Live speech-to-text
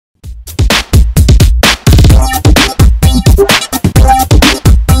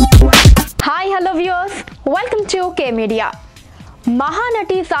Media.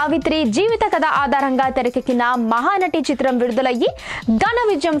 Mahanati Savitri జీవిత కథ ఆధారంగా తెరకెక్కిన మహానటి చిత్రం విడుదలయ్యి ఘన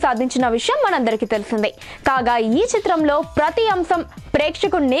విజయం సాధించిన విషయం మనందరికీ తెలిసిందే. కాగా ఈ చిత్రంలో ప్రతి అంశం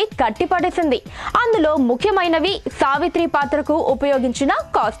ప్రేక్షకుణ్ణి కట్టిపడేసింది. అందులో ముఖ్యమైనవి సావిత్రి పాత్రకు ఉపయోగించిన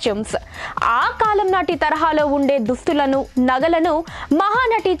కాస్ట్యూమ్స్. ఆ కాలం నాటి తరహాలో ఉండే దుస్తులను, నగలను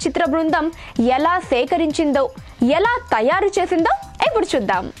మహానటి చిత్ర బృందం ఎలా సేకరించిందో, ఎలా తయారు చేసిందో ఇప్పుడు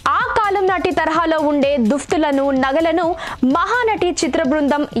చూద్దాం. ఆ కాలం నాటి తరహాలో ఉండే దుస్తులను, నగలను మహానటి చిత్ర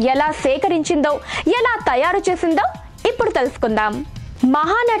బృందం ఎలా సేకరించిందో, ఎలా తయారు చేసిందో ఇప్పుడు తెలుసుకుందాం.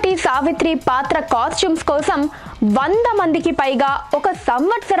 మహానటి సావిత్రి పాత్ర కాస్ట్యూమ్స్ కోసం 100 మందికి పైగా ఒక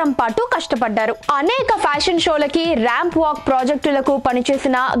సంవత్సరం పాటు కష్టపడ్డారు. అనేక ఫ్యాషన్ షోలకి, ర్యాంప్ వాక్ ప్రాజెక్టులకు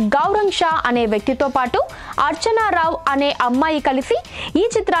పనిచేసిన గౌరంగ్ షా అనే వ్యక్తితో పాటు అర్చనారావు అనే అమ్మాయి కలిసి ఈ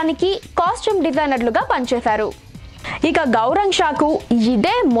చిత్రానికి కాస్ట్యూమ్ డిజైనర్లుగా పనిచేశారు. ఇక గౌరంగ్ షాకు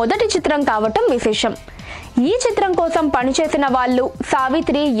ఇదే మొదటి చిత్రం కావటం విశేషం. ఈ చిత్రం కోసం పనిచేసిన వాళ్ళు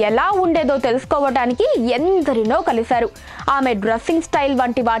సావిత్రి ఎలా ఉండేదో తెలుసుకోవడానికి ఎందరినో కలిశారు. ఆమె డ్రెస్సింగ్ స్టైల్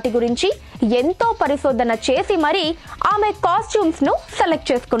వంటి వాటి గురించి ఎంతో పరిశోధన చేసి మరీ ఆమె కాస్ట్యూమ్స్ ను సెలెక్ట్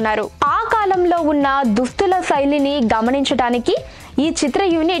చేసుకున్నారు. ఆ కాలంలో ఉన్న దుస్తుల శైలిని గమనించడానికి ఈ చిత్ర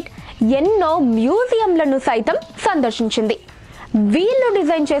యూనిట్ ఎన్నో మ్యూజియంలను సైతం సందర్శించింది. వీళ్ళు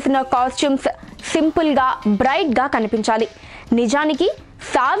డిజైన్ చేసిన కాస్ట్యూమ్స్ సింపుల్ గా, బ్రైట్ గా కనిపించాలి. నిజానికి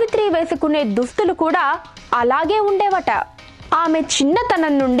సావిత్రి వేసుకునే దుస్తులు కూడా అలాగే ఉండేవట. ఆమె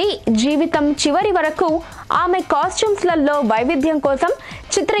చిన్నతనం నుండి జీవితం చివరి వరకు ఆమె కాస్ట్యూమ్స్లలో వైవిధ్యం కోసం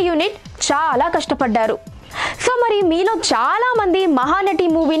చిత్ర యూనిట్ చాలా కష్టపడ్డారు. సో మరి మీలో చాలా మంది మహానటి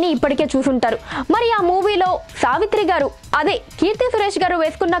మూవీని ఇప్పటికే చూసుంటారు. మరి ఆ మూవీలో సావిత్రి గారు, అదే కీర్తి సురేష్ గారు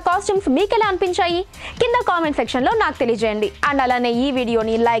వేసుకున్న కాస్ట్యూమ్స్ మీకు ఎలా అనిపించాయి? కింద కామెంట్ సెక్షన్ లో నాకు తెలియజేయండి. అండ్ అలానే ఈ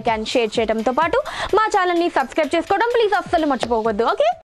వీడియోని లైక్ అండ్ షేర్ చేయడంతో పాటు మా ఛానల్ ని సబ్స్క్రైబ్ చేసుకోవడం ప్లీజ్ అస్సలు మర్చిపోవద్దు. ఓకే.